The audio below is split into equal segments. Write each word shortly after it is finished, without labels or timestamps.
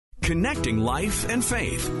connecting life and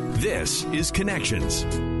faith. This is Connections.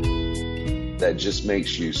 That just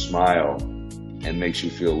makes you smile and makes you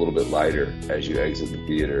feel a little bit lighter as you exit the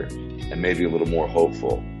theater, and maybe a little more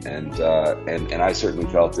hopeful. And I certainly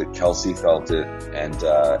felt it. Kelsey felt it, and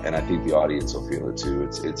I think the audience will feel it too.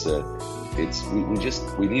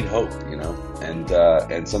 We need hope, you know,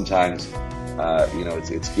 and sometimes, you know,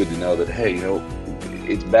 it's good to know that, hey, you know,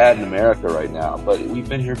 it's bad in America right now, but we've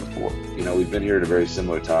been here before. You know, we've been here at a very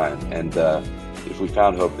similar time, and if we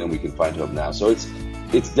found hope, then we can find hope now. So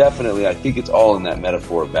it's definitely, I think it's all in that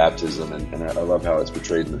metaphor of baptism, and I love how it's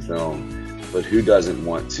portrayed in the film. But who doesn't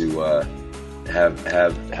want to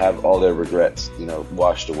have all their regrets, you know,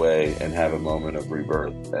 washed away and have a moment of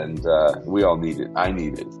rebirth? And we all need it. I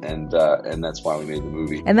need it, and that's why we made the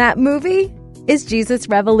movie. And that movie is Jesus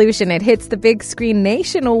Revolution. It hits the big screen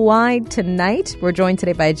nationwide tonight. We're joined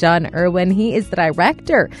today by Jon Erwin. He is the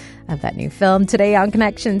director of that new film. Today on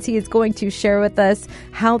Connections, he is going to share with us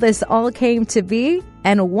how this all came to be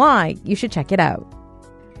and why you should check it out.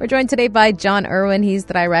 We're joined today by Jon Erwin. He's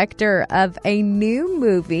the director of a new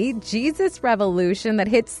movie, Jesus Revolution, that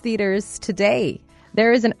hits theaters today.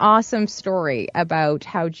 There is an awesome story about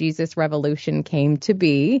how Jesus Revolution came to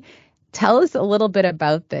be. Tell us a little bit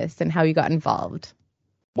about this and how you got involved.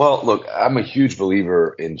 Well, look, I'm a huge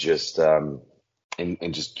believer in just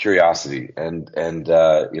in just curiosity and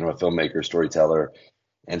you know, a filmmaker, storyteller.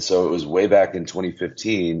 And so it was way back in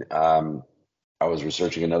 2015. I was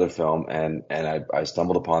researching another film, and I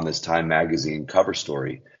stumbled upon this Time magazine cover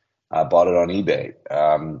story. I bought it on eBay,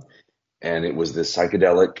 and it was this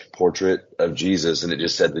psychedelic portrait of Jesus, and it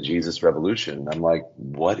just said the Jesus Revolution. I'm like,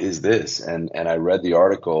 what is this? And I read the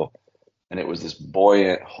article. And it was this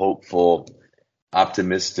buoyant, hopeful,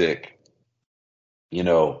 optimistic, you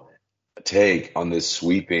know, take on this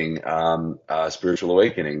sweeping spiritual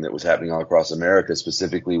awakening that was happening all across America,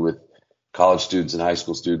 specifically with college students and high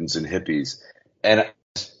school students and hippies. And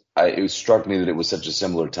it struck me that it was such a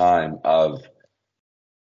similar time of,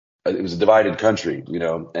 it was a divided country, you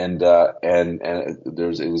know, and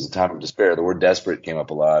it was a time of despair. The word desperate came up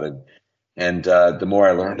a lot, and the more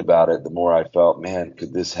I learned about it, the more I felt, man,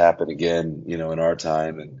 could this happen again, you know, in our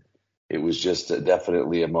time? And it was just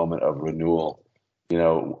definitely a moment of renewal, you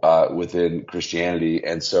know, within Christianity.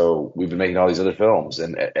 And so we've been making all these other films,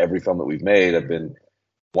 and every film that we've made, I've been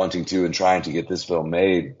wanting to and trying to get this film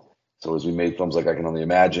made. So as we made films like I Can Only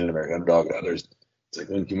Imagine, American Underdog, and others, it's like,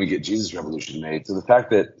 when can we get Jesus Revolution made? So the fact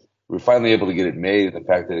that we're finally able to get it made, the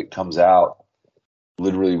fact that it comes out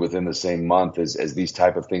literally within the same month as these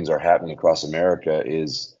type of things are happening across America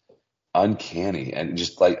is uncanny, and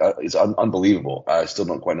just like it's unbelievable. I still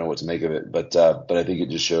don't quite know what to make of it, but I think it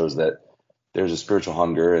just shows that there's a spiritual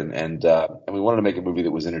hunger, and we wanted to make a movie that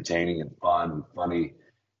was entertaining and fun and funny.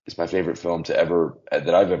 It's my favorite film that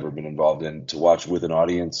I've ever been involved in, to watch with an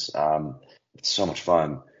audience. It's so much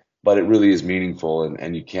fun, but it really is meaningful,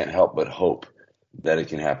 and you can't help but hope that it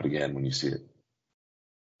can happen again when you see it.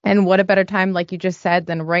 And what a better time, like you just said,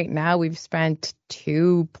 than right now. We've spent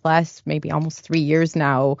 2+, maybe almost 3 years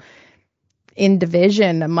now in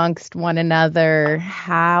division amongst one another.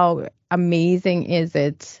 How amazing is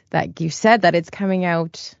it that you said that it's coming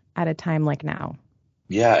out at a time like now?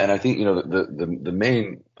 Yeah, and I think, you know, the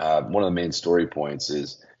main one of the main story points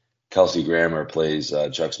is Kelsey Grammer plays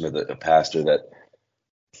Chuck Smith, a pastor that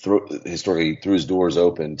historically threw his doors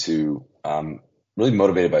open to really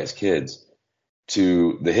motivated by his kids,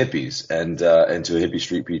 to the hippies and to a hippie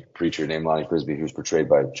street preacher named Lonnie Frisbee, who's portrayed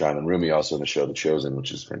by John Rumi, also in the show The Chosen,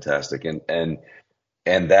 which is fantastic. And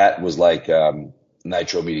that was like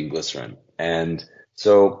nitro meeting glycerin. And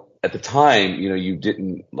so at the time, you know, you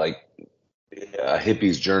didn't like a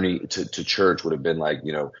hippie's journey to church would have been like,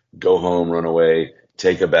 you know, go home, run away,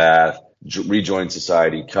 take a bath, rejoin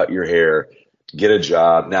society, cut your hair, get a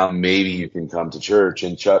job. Now maybe you can come to church,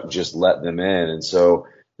 and Chuck just let them in. And so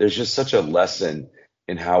there's just such a lesson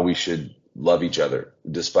in how we should love each other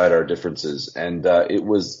despite our differences. And it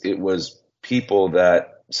was people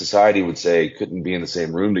that society would say couldn't be in the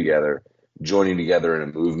same room together, joining together in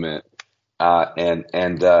a movement. And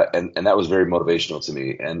that was very motivational to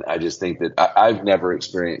me. And I just think that I've never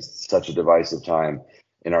experienced such a divisive time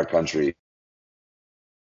in our country.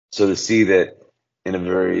 So to see that in a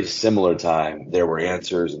very similar time there were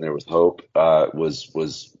answers and there was hope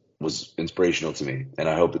was inspirational to me, and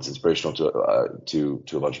I hope it's inspirational to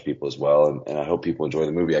a bunch of people as well. And I hope people enjoy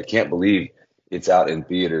the movie. I can't believe it's out in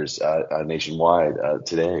theaters nationwide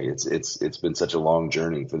today. It's been such a long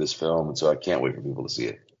journey for this film, and so I can't wait for people to see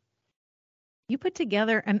it. You put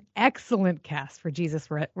together an excellent cast for Jesus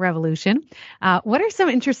Revolution. What are some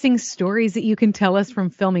interesting stories that you can tell us from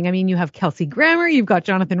filming? I mean, you have Kelsey Grammer, you've got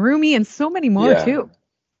Jonathan Rumi, and so many more Yeah. too.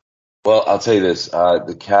 Well, I'll tell you this.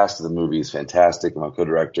 The cast of the movie is fantastic. My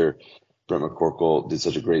co-director, Brent McCorkle, did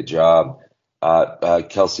such a great job.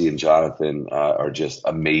 Kelsey and Jonathan are just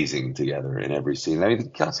amazing together in every scene. I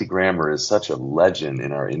mean, Kelsey Grammer is such a legend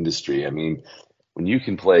in our industry. I mean, when you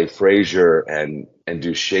can play Frasier and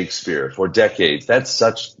do Shakespeare for decades, that's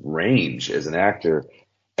such range as an actor.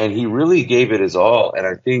 And he really gave it his all. And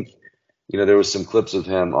I think, there was some clips of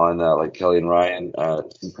him on like Kelly and Ryan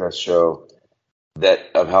Seacrest show that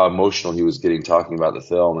of how emotional he was getting talking about the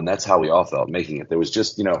film. And that's how we all felt making it. There was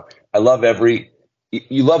just, I love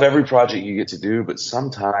you love every project you get to do, but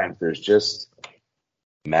sometimes there's just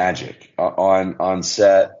magic on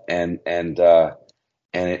set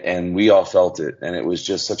and we all felt it, and it was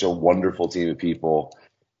just such a wonderful team of people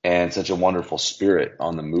and such a wonderful spirit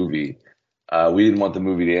on the movie. We didn't want the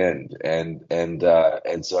movie to end,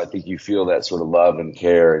 and so I think you feel that sort of love and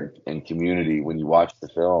care and community when you watch the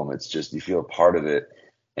film. It's just you feel a part of it,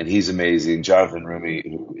 and he's amazing. Jonathan Rumi,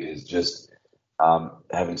 who is just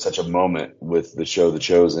having such a moment with the show The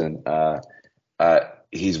Chosen.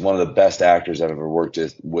 He's one of the best actors I've ever worked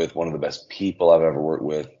with, one of the best people I've ever worked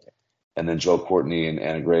with. And then Joe Courtney and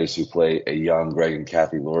Anna Grace, who play a young Greg and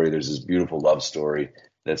Kathy Laurie. There's this beautiful love story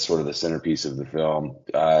that's sort of the centerpiece of the film.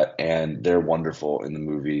 And they're wonderful in the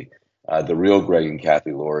movie. The real Greg and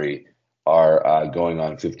Kathy Laurie are going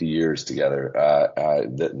on 50 years together.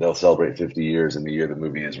 They'll celebrate 50 years in the year the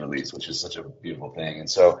movie is released, which is such a beautiful thing. And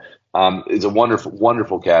so it's a wonderful,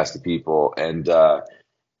 wonderful cast of people. And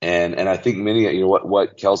I think many,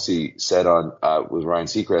 what Kelsey said on with Ryan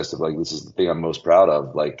Seacrest of like, this is the thing I'm most proud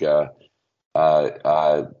of. Like,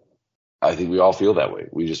 I think we all feel that way.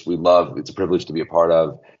 We love, it's a privilege to be a part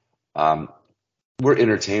of. We're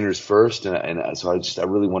entertainers first. And so I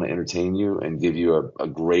really want to entertain you and give you a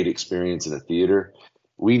great experience in a theater.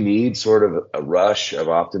 We need sort of a rush of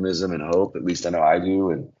optimism and hope. At least I know I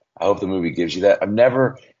do. And I hope the movie gives you that. I've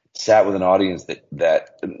never sat with an audience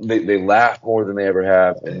that they laugh more than they ever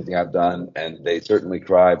have anything I've done, and they certainly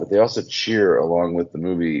cry, but they also cheer along with the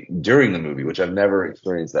movie during the movie, which I've never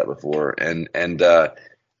experienced that before. And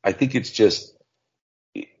I think it's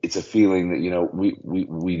a feeling that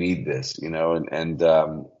we need this,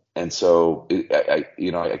 and so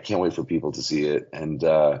I can't wait for people to see it, and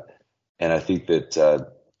I think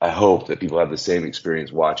that I hope that people have the same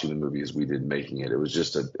experience watching the movie as we did making it. It was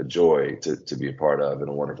just a joy to be a part of, and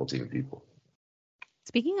a wonderful team of people.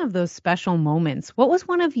 Speaking of those special moments, what was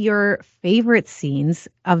one of your favorite scenes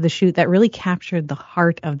of the shoot that really captured the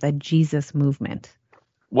heart of the Jesus movement?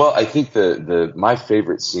 Well, I think my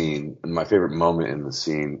favorite scene and my favorite moment in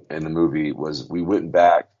the movie was we went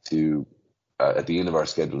back to at the end of our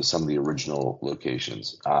schedule to some of the original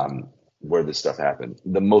locations where this stuff happened.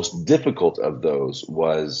 The most difficult of those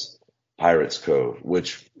was Pirates Cove,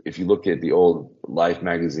 which if you look at the old Life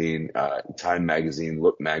magazine, Time magazine,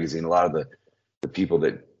 Look magazine, a lot of the people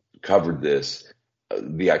that covered this,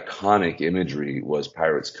 the iconic imagery was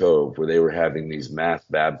Pirates Cove, where they were having these mass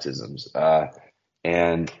baptisms.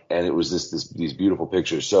 And it was these beautiful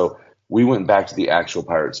pictures. So we went back to the actual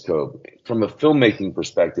Pirates Cove. From a filmmaking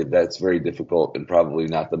perspective, that's very difficult and probably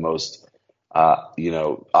not the most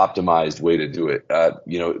optimized way to do it.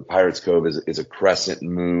 Pirates Cove is a crescent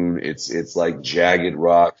moon. It's like jagged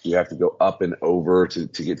rocks. You have to go up and over to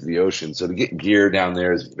get to the ocean. So to get gear down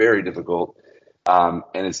there is very difficult. And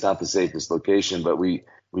it's not the safest location, but we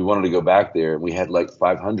wanted to go back there, and we had like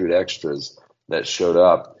 500 extras that showed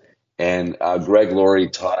up. And Greg Laurie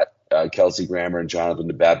taught Kelsey Grammer and Jonathan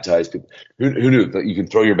to baptize people. Who knew that you can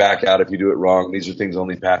throw your back out if you do it wrong? These are things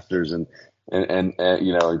only pastors and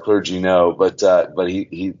clergy know. But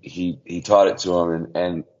he taught it to them,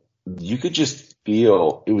 and you could just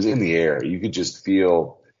feel it was in the air. You could just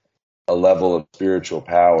feel a level of spiritual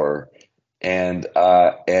power. And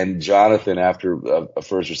Jonathan, after a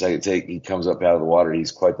first or second take, he comes up out of the water.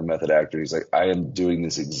 He's quite the method actor. He's like, I am doing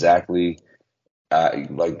this exactly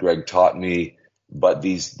like Greg taught me, but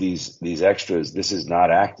these extras, this is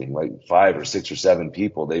not acting. Like 5 or 6 or 7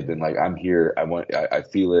 people, they've been like, I'm here. I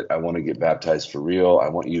feel it. I want to get baptized for real. I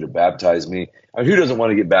want you to baptize me. I mean, who doesn't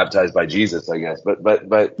want to get baptized by Jesus, I guess, but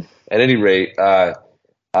at any rate, and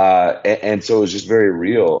so it was just very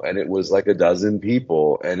real. And it was like a dozen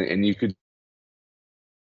people, and you could,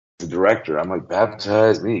 the director, I'm like,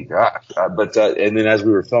 baptize me, gosh. And then as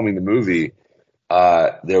we were filming the movie,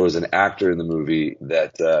 there was an actor in the movie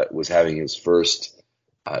that was having his first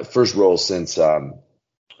role since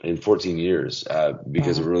in 14 years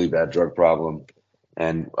because of a really bad drug problem.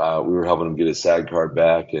 and we were helping him get his SAG card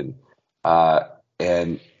back,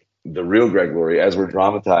 and the real Greg Laurie, as we're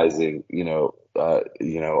dramatizing,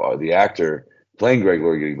 the actor playing Greg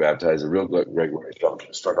Laurie getting baptized, the real Greg Laurie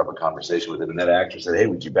struck up a conversation with him, and that actor said, "Hey,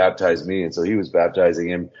 would you baptize me?" And so he was baptizing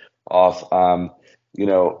him off, at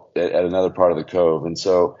another part of the cove, and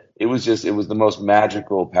so it was the most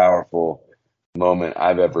magical, powerful moment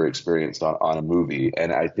I've ever experienced on a movie,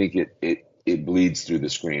 and I think it bleeds through the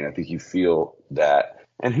screen. I think you feel that,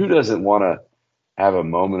 and who doesn't want to have a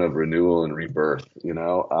moment of renewal and rebirth,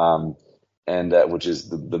 and which is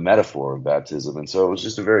the metaphor of baptism. And so it was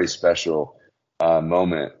just a very special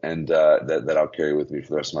moment, and that I'll carry with me for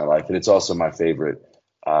the rest of my life. And it's also my favorite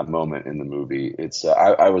moment in the movie. It's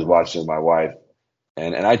I was watching with my wife,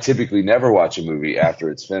 and I typically never watch a movie after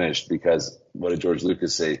it's finished, because what did George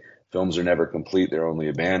Lucas say? Films are never complete; they're only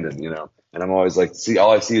abandoned. And I'm always like, see,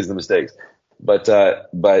 all I see is the mistakes. But I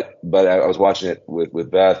was watching it with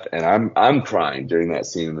Beth, and I'm crying during that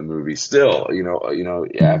scene in the movie still,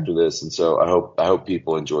 after this. And so I hope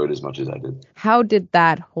people enjoy it as much as I did. How did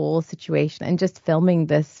that whole situation and just filming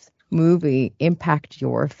this movie impact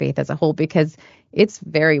your faith as a whole? Because it's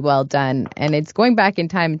very well done, and it's going back in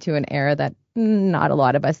time to an era that not a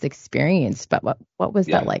lot of us experienced. But what was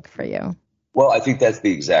that like for you? Well, I think that's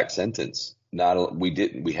the exact sentence.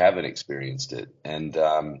 We haven't experienced it. And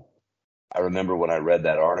I remember when I read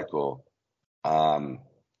that article, I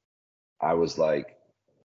was like,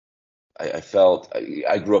 I felt,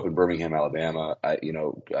 I grew up in Birmingham, Alabama.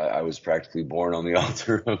 I was practically born on the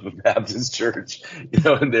altar of a Baptist church,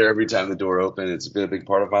 and there every time the door opened, it's been a big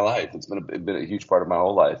part of my life. It's been a huge part of my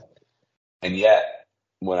whole life. And yet,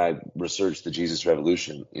 when I researched the Jesus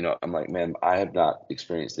Revolution, I'm like, man, I have not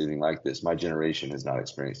experienced anything like this. My generation has not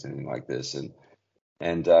experienced anything like this.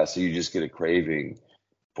 And so you just get a craving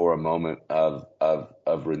for a moment of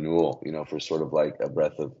renewal, for sort of like a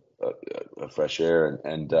breath of fresh air.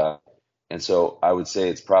 And so I would say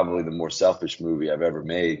it's probably the more selfish movie I've ever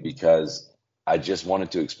made, because I just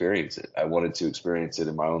wanted to experience it. I wanted to experience it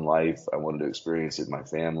in my own life. I wanted to experience it in my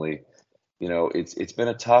family. It's been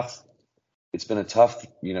a tough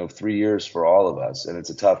 3 years for all of us, and it's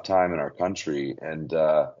a tough time in our country. And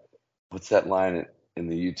what's that line in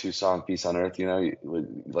the U2 song "Peace on Earth"?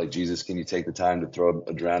 Like, Jesus, can you take the time to throw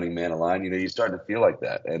a drowning man a line? You start to feel like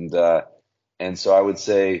that. And so I would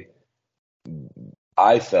say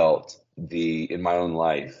I felt in my own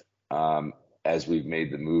life, as we've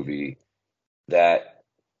made the movie, that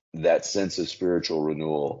sense of spiritual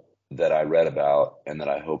renewal that I read about and that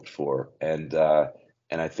I hoped for. And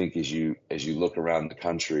I think as you look around the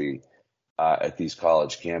country at these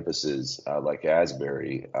college campuses like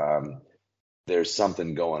Asbury, there's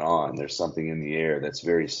something going on. There's something in the air that's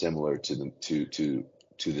very similar to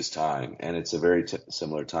this time, and it's a very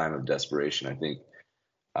similar time of desperation. I think,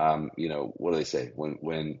 what do they say?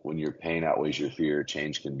 When your pain outweighs your fear,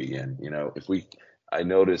 change can begin. I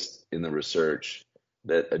noticed in the research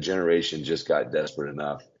that a generation just got desperate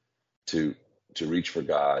enough to reach for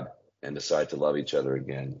God and decide to love each other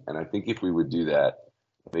again. And I think if we would do that,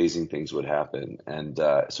 amazing things would happen. And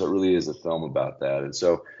so it really is a film about that. And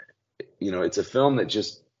so, it's a film that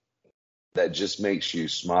just makes you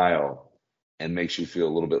smile and makes you feel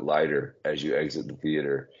a little bit lighter as you exit the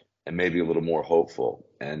theater, and maybe a little more hopeful.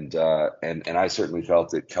 And I certainly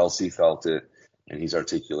felt it. Kelsey felt it, and he's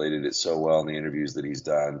articulated it so well in the interviews that he's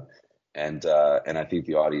done. And I think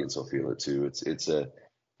the audience will feel it too.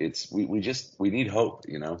 We need hope,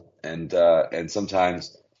 and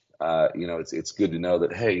sometimes, it's good to know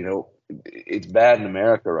that, hey, it's bad in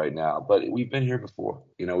America right now, but we've been here before.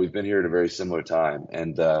 We've been here at a very similar time,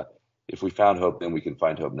 and if we found hope, then we can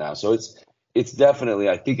find hope now. So it's definitely,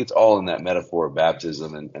 I think it's all in that metaphor of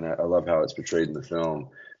baptism, and I love how it's portrayed in the film.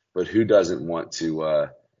 But who doesn't want to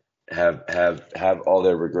have all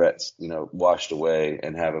their regrets, washed away,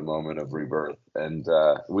 and have a moment of rebirth? And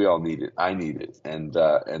we all need it. I need it, and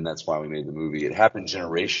that's why we made the movie. It happened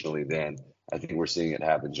generationally then. I think we're seeing it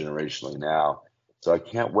happen generationally now. So I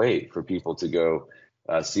can't wait for people to go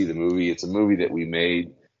see the movie. It's a movie that we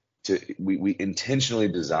made we intentionally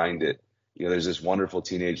designed it. There's this wonderful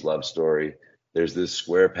teenage love story. There's this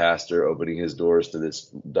square pastor opening his doors to this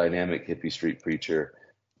dynamic hippie street preacher.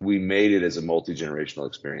 We made it as a multi-generational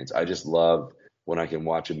experience. I just love when I can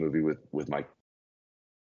watch a movie with my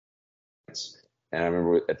kids. And I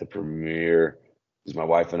remember at the premiere, it was my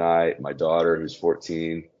wife and I, my daughter who's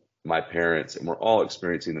 14, my parents, and we're all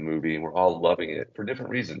experiencing the movie, and we're all loving it for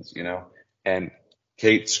different reasons, and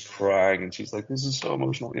Kate's crying, and she's like, this is so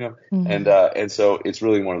emotional, Mm-hmm. And so it's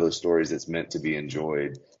really one of those stories that's meant to be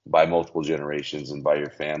enjoyed by multiple generations and by your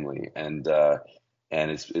family. And And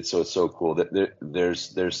it's so cool that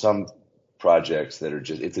there's some projects that are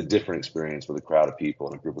just, it's a different experience with a crowd of people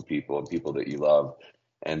and a group of people and people that you love.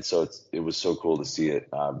 And so it was so cool to see it.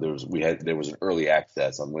 There was an early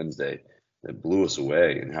access on Wednesday that blew us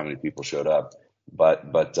away and how many people showed up. But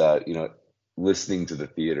listening to the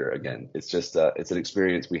theater again, it's just it's an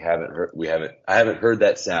experience I haven't heard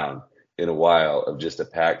that sound in a while, of just a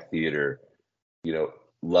packed theater,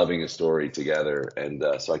 loving a story together. And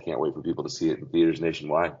so I can't wait for people to see it in theaters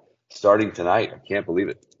nationwide starting tonight. I can't believe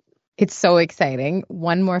it. It's so exciting.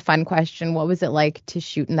 One more fun question. What was it like to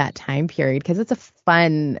shoot in that time period? Because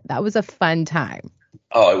that was a fun time.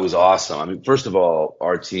 Oh, it was awesome. I mean, first of all,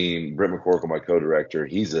 our team, Britt McCorkle, my co-director,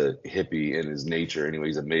 he's a hippie in his nature. Anyway,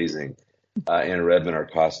 he's amazing. Anna Redmond, our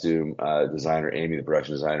costume designer, Amy, the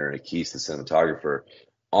production designer, and Akis, the cinematographer,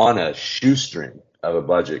 on a shoestring of a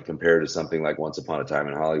budget compared to something like Once Upon a Time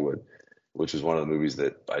in Hollywood, which is one of the movies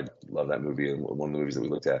that I love, that movie, and one of the movies that we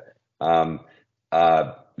looked at.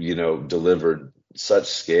 Delivered such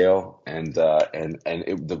scale, and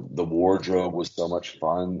the wardrobe was so much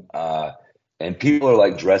fun. And people are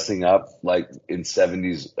like dressing up like in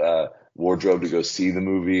 70s wardrobe to go see the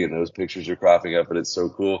movie, and those pictures are cropping up, and it's so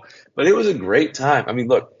cool. But it was a great time. I mean,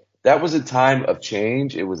 look, that was a time of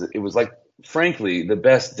change. It was like, frankly, the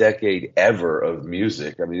best decade ever of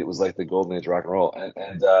music. I mean, it was like the golden age of rock and roll,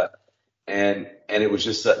 and it was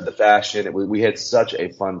just the fashion. We had such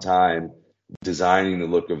a fun time designing the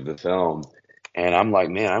look of the film. And I'm like,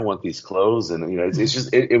 man, I want these clothes, and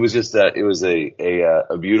it was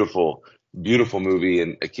a beautiful movie,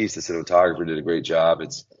 and Akis, the cinematographer, did a great job.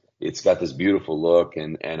 It's got this beautiful look,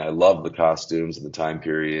 and I love the costumes and the time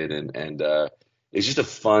period, and it's just a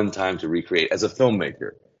fun time to recreate as a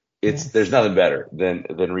filmmaker. There's nothing better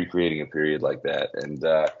than recreating a period like that,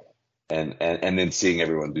 and then seeing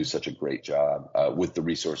everyone do such a great job with the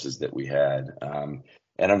resources that we had.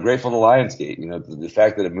 And I'm grateful to Lionsgate. The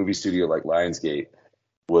fact that a movie studio like Lionsgate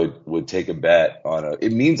would take a bet on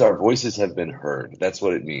it means our voices have been heard. That's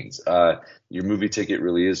what it means. Your movie ticket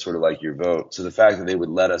really is sort of like your vote. So the fact that they would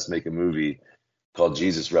let us make a movie called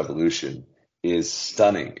Jesus Revolution is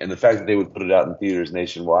stunning. And the fact that they would put it out in theaters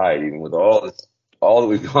nationwide, even with all that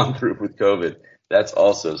we've gone through with COVID, that's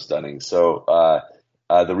also stunning. So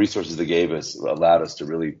the resources they gave us allowed us to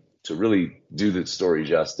really do the story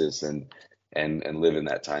justice and live in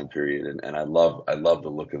that time period. And I love the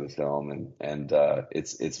look of the film, and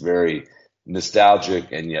it's very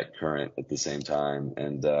nostalgic and yet current at the same time.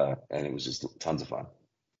 And it was just tons of fun.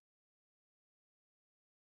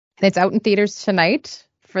 It's out in theaters tonight.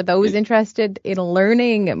 For those interested in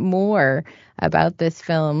learning more about this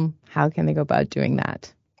film, how can they go about doing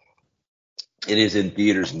that? It is in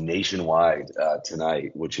theaters nationwide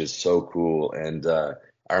tonight, which is so cool. And I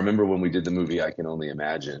remember when we did the movie I Can Only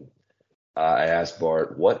Imagine, I asked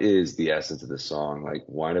Bart, what is the essence of this song? Like,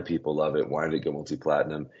 why do people love it? Why did it go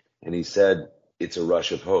multi-platinum? And he said, it's a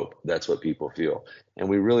rush of hope. That's what people feel. And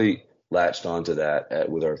we really latched onto that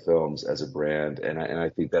with our films as a brand. And I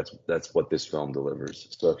think that's what this film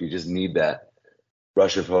delivers. So if you just need that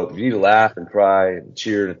rush of hope, if you need to laugh and cry and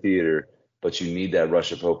cheer in a theater, but you need that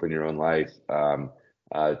rush of hope in your own life,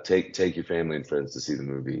 take your family and friends to see the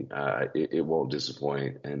movie. It won't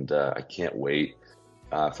disappoint. And I can't wait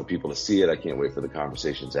for people to see it. I can't wait for the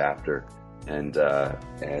conversations after, and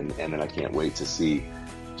then I can't wait to see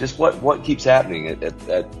just what keeps happening.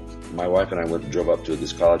 At my wife and I drove up to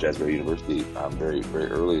this college, Asbury University, very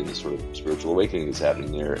very early in this sort of spiritual awakening that's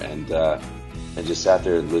happening there, and just sat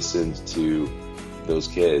there and listened to those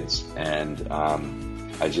kids, and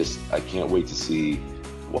I can't wait to see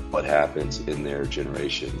what happens in their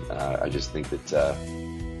generation. I just think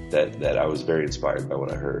that I was very inspired by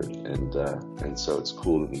what I heard, and so it's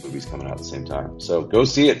cool that the movie's coming out at the same time. So go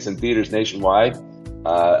see it. It's in theaters nationwide,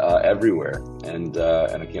 everywhere, and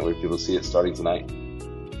I can't wait for people to see it starting tonight.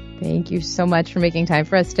 Thank you so much for making time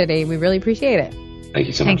for us today. We really appreciate it. Thank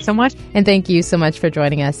you so much. Thanks so much. And thank you so much for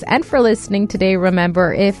joining us and for listening today.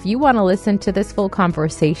 Remember, if you want to listen to this full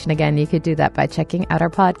conversation again, you could do that by checking out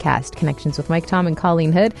our podcast, Connections with Mike Tom and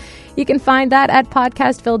Colleen Hood. You can find that at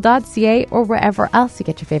podcastville.ca or wherever else you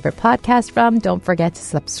get your favorite podcast from. Don't forget to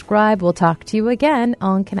subscribe. We'll talk to you again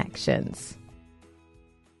on Connections.